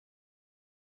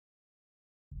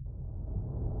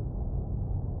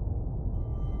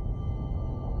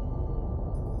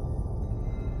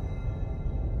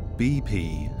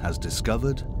BP has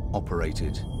discovered,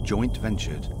 operated, joint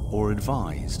ventured or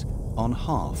advised on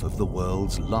half of the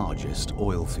world's largest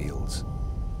oil fields.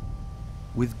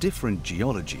 With different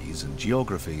geologies and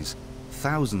geographies,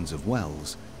 thousands of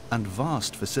wells, and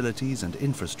vast facilities and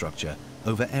infrastructure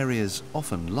over areas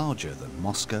often larger than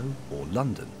Moscow or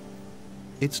London,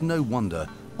 it's no wonder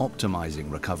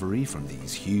optimizing recovery from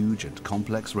these huge and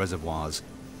complex reservoirs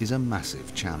is a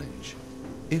massive challenge.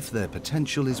 If their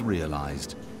potential is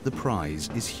realized, the prize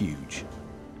is huge.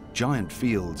 Giant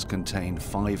fields contain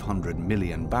 500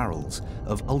 million barrels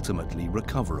of ultimately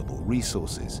recoverable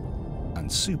resources, and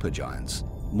supergiants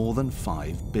more than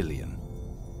 5 billion.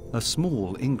 A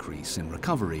small increase in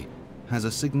recovery has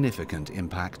a significant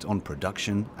impact on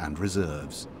production and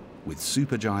reserves. With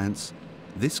supergiants,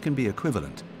 this can be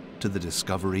equivalent to the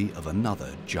discovery of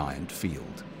another giant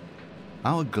field.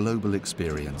 Our global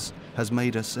experience has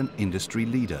made us an industry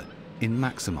leader in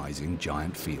maximizing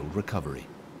giant field recovery.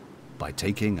 By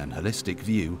taking an holistic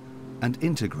view and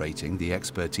integrating the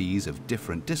expertise of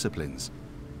different disciplines,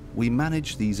 we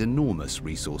manage these enormous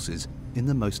resources in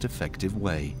the most effective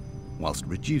way, whilst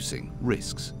reducing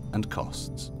risks and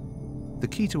costs. The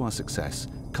key to our success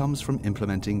comes from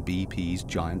implementing BP's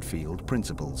giant field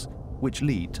principles, which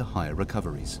lead to higher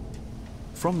recoveries.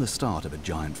 From the start of a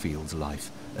giant field's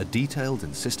life, a detailed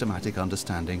and systematic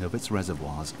understanding of its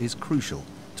reservoirs is crucial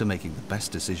to making the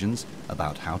best decisions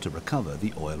about how to recover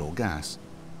the oil or gas,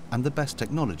 and the best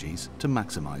technologies to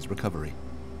maximize recovery.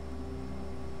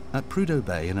 At Prudhoe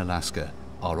Bay in Alaska,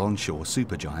 our onshore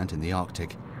supergiant in the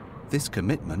Arctic, this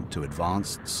commitment to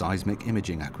advanced seismic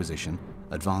imaging acquisition,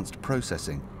 advanced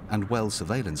processing, and well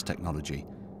surveillance technology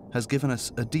has given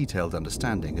us a detailed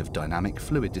understanding of dynamic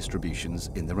fluid distributions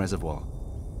in the reservoir,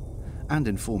 and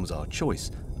informs our choice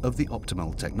of the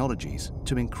optimal technologies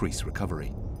to increase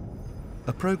recovery.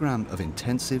 A program of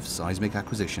intensive seismic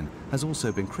acquisition has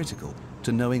also been critical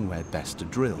to knowing where best to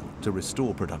drill to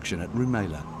restore production at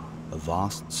Rumaila, a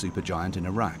vast supergiant in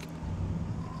Iraq.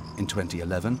 In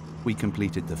 2011, we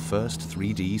completed the first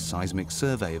 3D seismic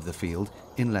survey of the field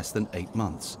in less than 8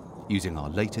 months, using our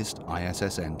latest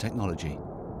ISSN technology.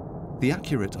 The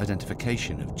accurate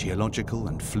identification of geological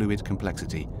and fluid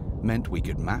complexity meant we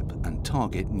could map and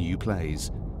target new plays,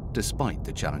 despite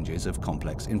the challenges of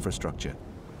complex infrastructure.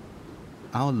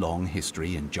 Our long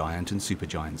history in giant and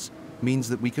supergiants means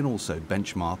that we can also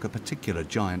benchmark a particular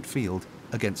giant field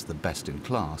against the best in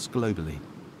class globally.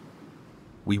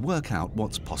 We work out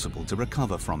what's possible to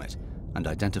recover from it and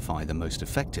identify the most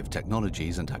effective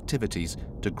technologies and activities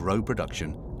to grow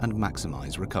production and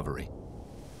maximize recovery.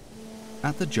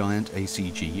 At the giant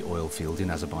ACG oil field in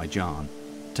Azerbaijan,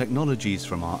 technologies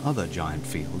from our other giant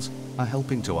fields are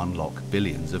helping to unlock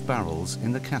billions of barrels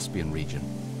in the Caspian region.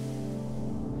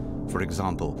 For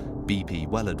example, BP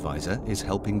Well Advisor is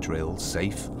helping drill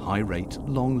safe, high-rate,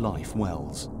 long-life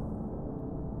wells.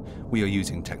 We are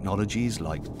using technologies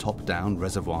like top-down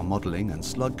reservoir modeling and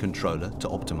slug controller to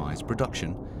optimize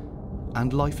production,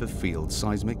 and life-of-field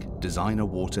seismic, designer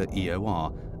water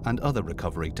EOR, and other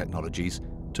recovery technologies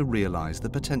to realize the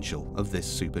potential of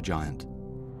this supergiant.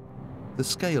 The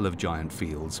scale of giant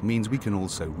fields means we can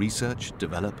also research,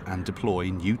 develop, and deploy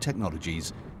new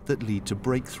technologies that lead to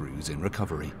breakthroughs in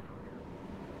recovery.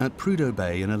 At Prudhoe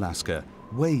Bay in Alaska,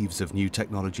 waves of new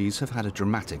technologies have had a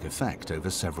dramatic effect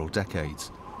over several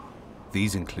decades.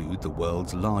 These include the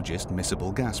world's largest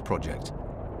miscible gas project,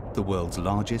 the world's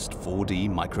largest 4D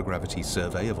microgravity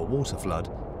survey of a water flood,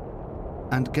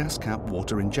 and gas cap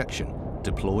water injection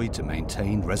deployed to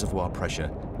maintain reservoir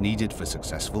pressure needed for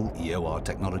successful EOR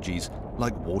technologies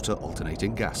like water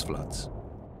alternating gas floods.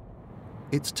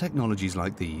 It's technologies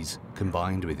like these,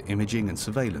 combined with imaging and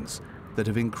surveillance, that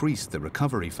have increased the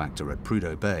recovery factor at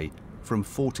Prudhoe Bay from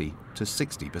 40 to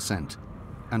 60%,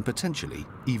 and potentially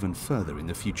even further in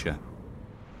the future.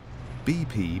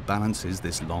 BP balances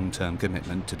this long-term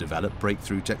commitment to develop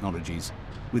breakthrough technologies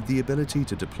with the ability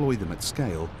to deploy them at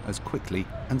scale as quickly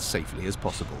and safely as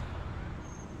possible.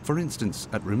 For instance,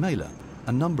 at Rumaila,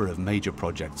 a number of major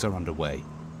projects are underway,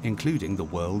 including the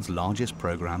world's largest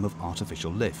program of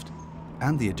artificial lift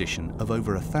and the addition of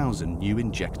over 1,000 new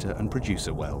injector and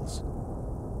producer wells.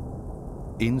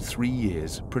 In 3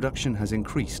 years, production has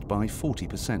increased by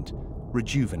 40%,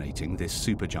 rejuvenating this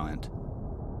supergiant.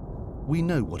 We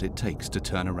know what it takes to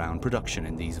turn around production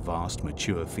in these vast,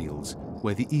 mature fields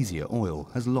where the easier oil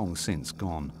has long since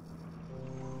gone.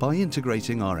 By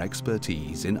integrating our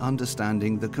expertise in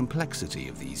understanding the complexity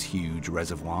of these huge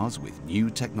reservoirs with new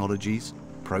technologies,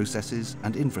 processes,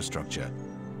 and infrastructure,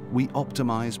 we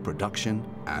optimize production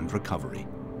and recovery.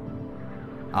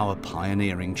 Our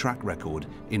pioneering track record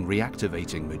in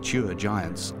reactivating mature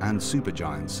giants and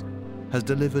supergiants has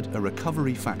delivered a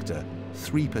recovery factor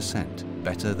 3%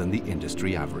 better than the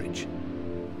industry average.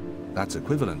 That's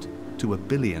equivalent to 1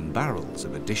 billion barrels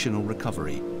of additional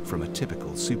recovery from a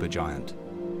typical supergiant.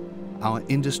 Our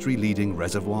industry-leading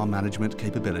reservoir management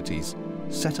capabilities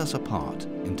set us apart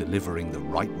in delivering the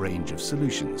right range of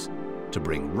solutions to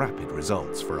bring rapid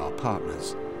results for our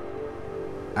partners,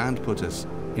 and put us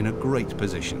in a great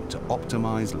position to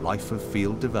optimize life of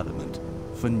field development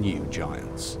for new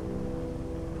giants.